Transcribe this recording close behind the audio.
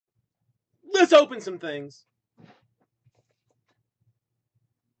let's open some things.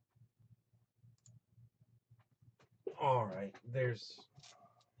 All right, it's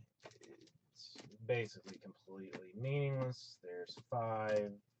basically completely meaningless. There's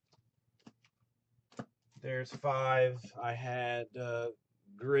 5. There's 5. I had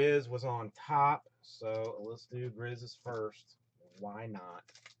Grizz was on top, so let's do Grizz's first. Why not?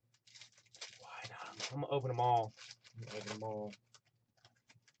 Why not? I'm gonna open them all.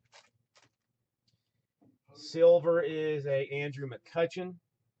 Silver is a Andrew McCutcheon.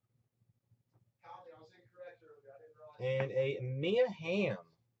 And a Mia Hamm.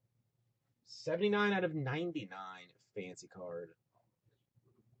 79 out of 99 fancy card.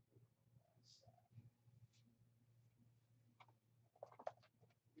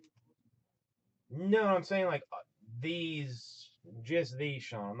 No, I'm saying like these, just these,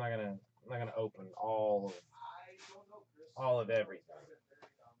 Sean. I'm not gonna open all of everything.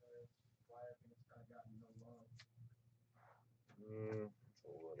 It's a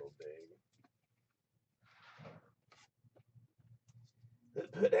little big. Let's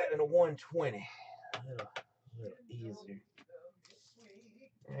put that in a 120. A little easier.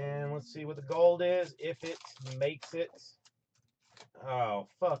 And let's see what the gold is. If it makes it. Oh,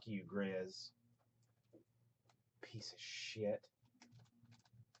 fuck you, Grizz. Piece of shit.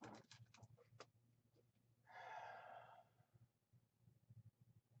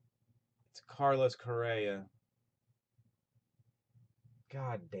 It's Carlos Correa.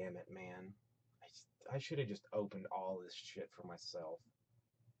 God damn it, man. I should have just opened all this shit for myself.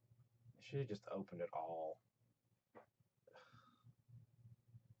 I should have just opened it all.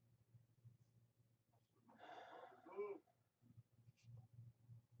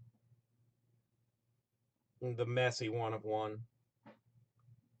 The MESSI 1 of 1.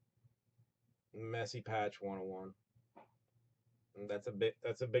 MESSI patch 1 of 1. That's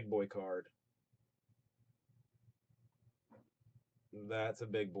a big boy card. That's a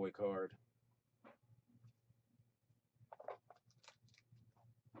big boy card.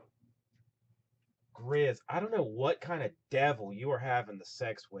 Grizz, I don't know what kind of devil you are having the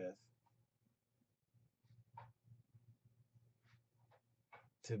sex with.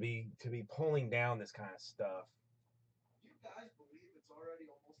 To be pulling down this kind of stuff. Do you guys believe it's already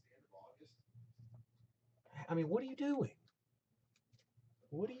almost the end of August? I mean, what are you doing?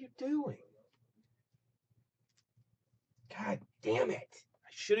 What are you doing? God damn it. I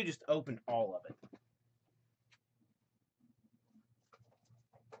should have just opened all of it.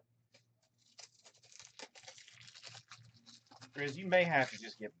 Grizz, you may have to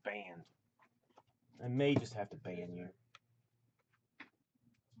just get banned. I may just have to ban you.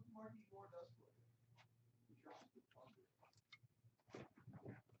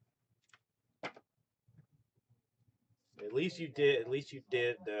 At least you did. At least you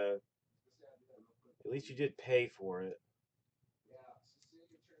did pay for it. Yeah,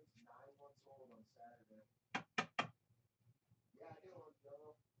 Cecilia turns 9 months old on Saturday. Yeah, it'll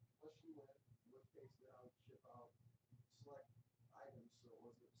go. Plus she went. Worst case now, ship out select items. So it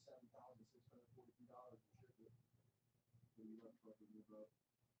was $7,642 to ship it. When you went for the new boat.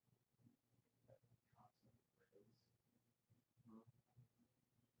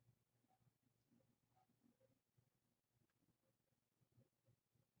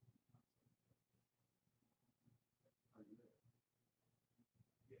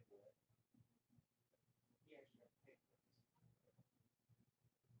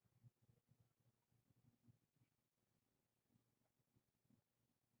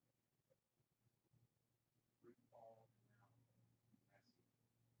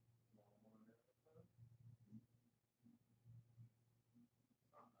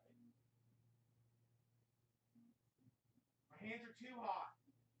 My hands are too hot.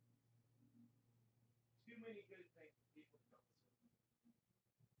 Too many good things for people to go.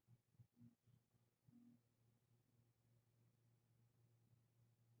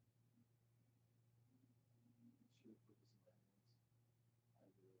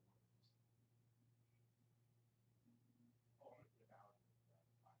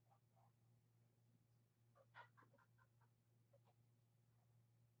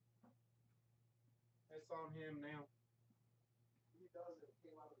 That's on him now. He does it. It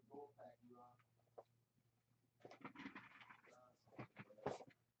came out of the gold pack you on.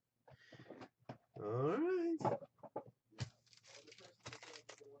 All right.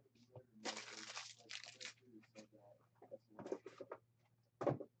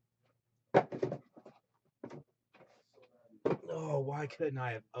 Oh, why couldn't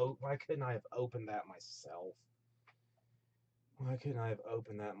I have opened that myself? Why couldn't I have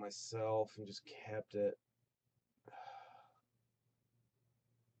opened that myself and just kept it?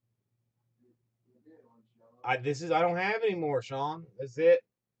 I don't have any more, Sean. That's it.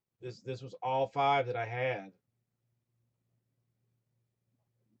 This was all 5 that I had.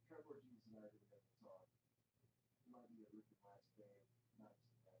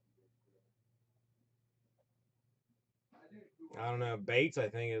 I don't know. Bates, I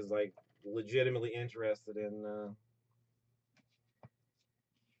think, is like legitimately interested in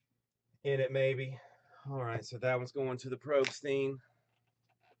it, maybe. All right, so that one's going to the Probstein.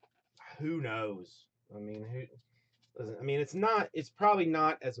 Who knows? I mean, who doesn't? I mean, it's not. It's probably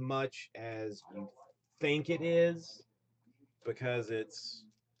not as much as you think it is because it's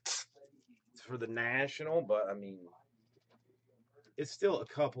for the national. But I mean, it's still a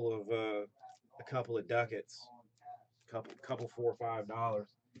couple of ducats, couple $4 or $5.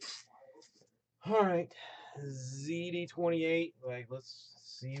 All right, ZD28. Like, let's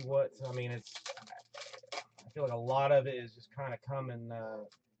see what. I mean, it's. I feel like a lot of it is just kind of coming.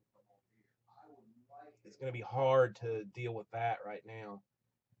 It's going to be hard to deal with that right now.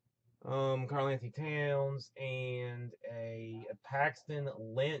 Karl Anthony Towns and a Paxton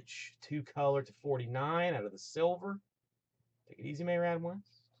Lynch 2-color to 49 out of the silver. Take it easy, May Rad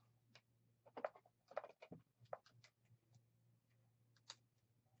West.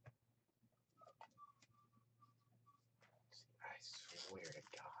 I swear to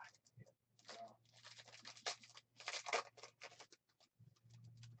God.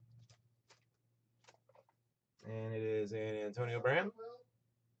 And it is an Antonio Brown.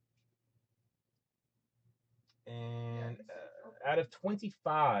 And out of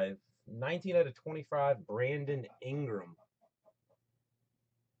 25, 19 out of 25, Brandon Ingram.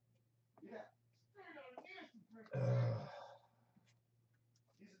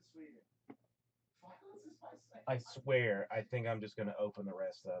 I swear, I think I'm just going to open the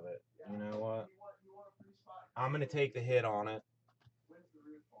rest of it. You know what? I'm going to take the hit on it.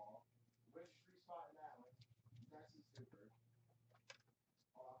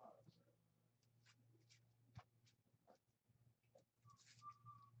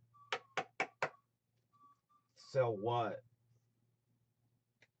 Sell what?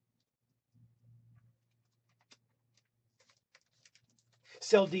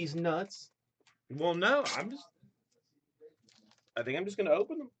 Sell these nuts? Well, no, I think I'm just going to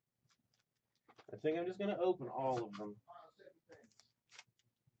open them. I think I'm just going to open all of them.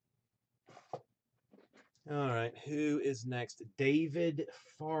 All right, who is next? David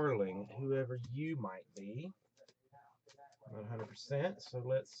Farling, whoever you might be. Not 100%. So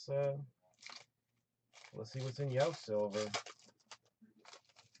let's see what's in Yo Silver.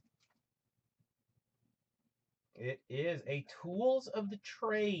 It is a Tools of the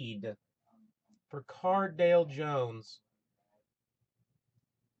Trade for Cardale Jones.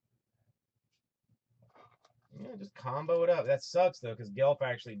 Yeah, just combo it up. That sucks though, because Gelf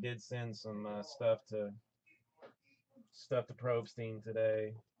actually did send some stuff to Probstein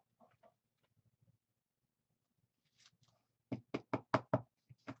today.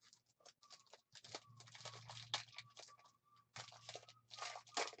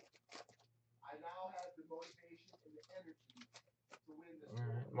 I now have the motivation and the energy to win this. All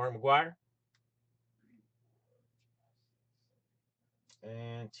right, Mark McGuire.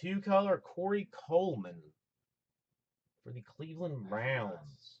 And 2-color Corey Coleman for the Cleveland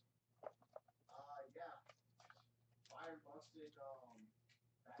Browns. Yeah. Fire busted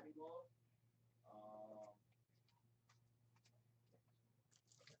batting glove.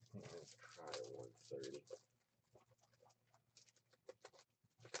 Let's try 130.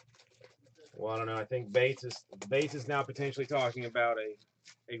 Well, I don't know. I think Bates is now potentially talking about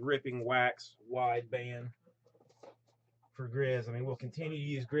a ripping wax wide band for Grizz. I mean, we'll continue to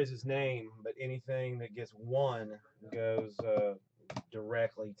use Grizz's name, but anything that gets 1 goes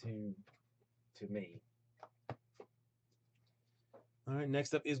directly to me. All right,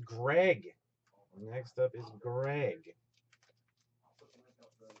 next up is Greg. Next up is Greg.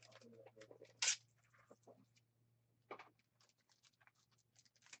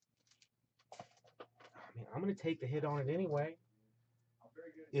 I mean, I'm gonna take the hit on it anyway.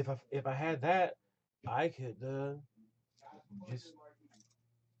 If I had that, I could just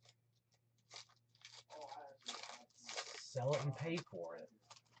sell it and pay for it.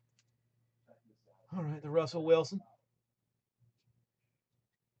 All right, the Russell Wilson.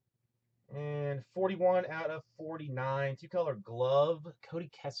 And 41 out of 49. 2-color glove, Cody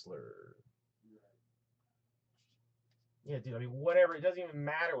Kessler. Yeah, dude, I mean, whatever. It doesn't even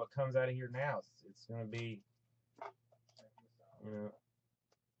matter what comes out of here now. It's going to be, you know,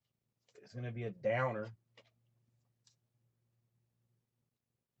 it's going to be a downer.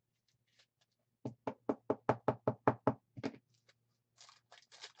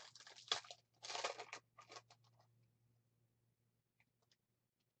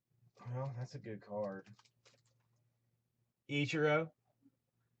 that's a good card. Ichiro.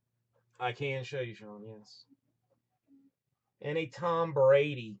 I can show you, Sean, yes. And a Tom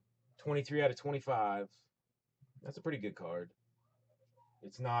Brady, 23 out of 25. That's a pretty good card.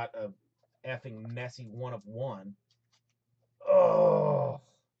 It's not a effing messy 1 of 1. Oh.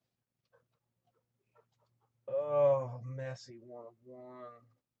 Oh, messy 1 of 1.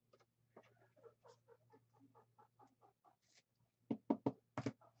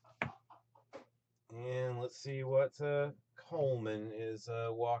 And let's see what Coleman is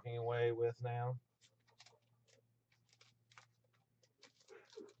walking away with now.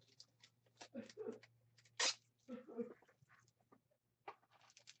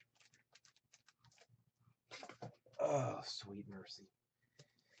 Oh, sweet mercy.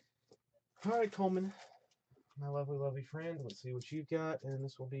 All right, Coleman, my lovely, lovely friend. Let's see what you've got, and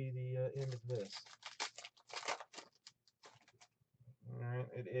this will be the end of this. All right,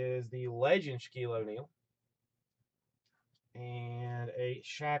 it is the legend Shaquille O'Neal and a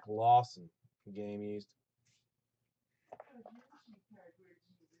Shaq Lawson game used.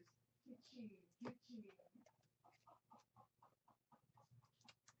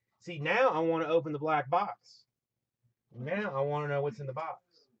 See, now I want to open the black box. Now I want to know what's in the box.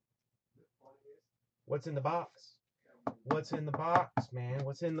 What's in the box? What's in the box, man?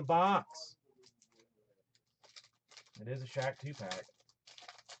 What's in the box? It is a Shaq 2-pack.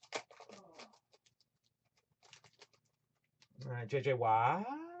 All right, JJ Watt.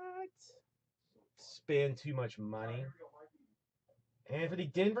 Spend too much money. And for the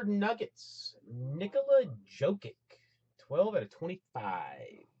Denver Nuggets, Nikola Jokic, 12 out of 25.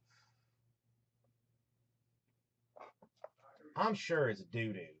 I'm sure it's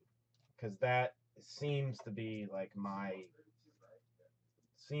doo-doo, because that seems to be like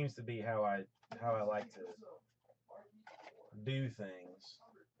seems to be how I like to do things.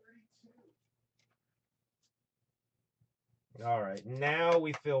 All right, now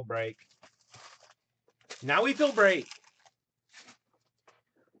we feel break. Now we feel break.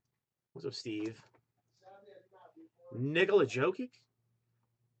 What's up, Steve? Nikola Jokic?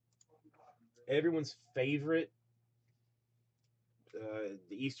 Everyone's favorite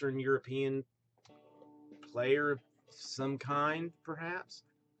the Eastern European player of some kind, perhaps?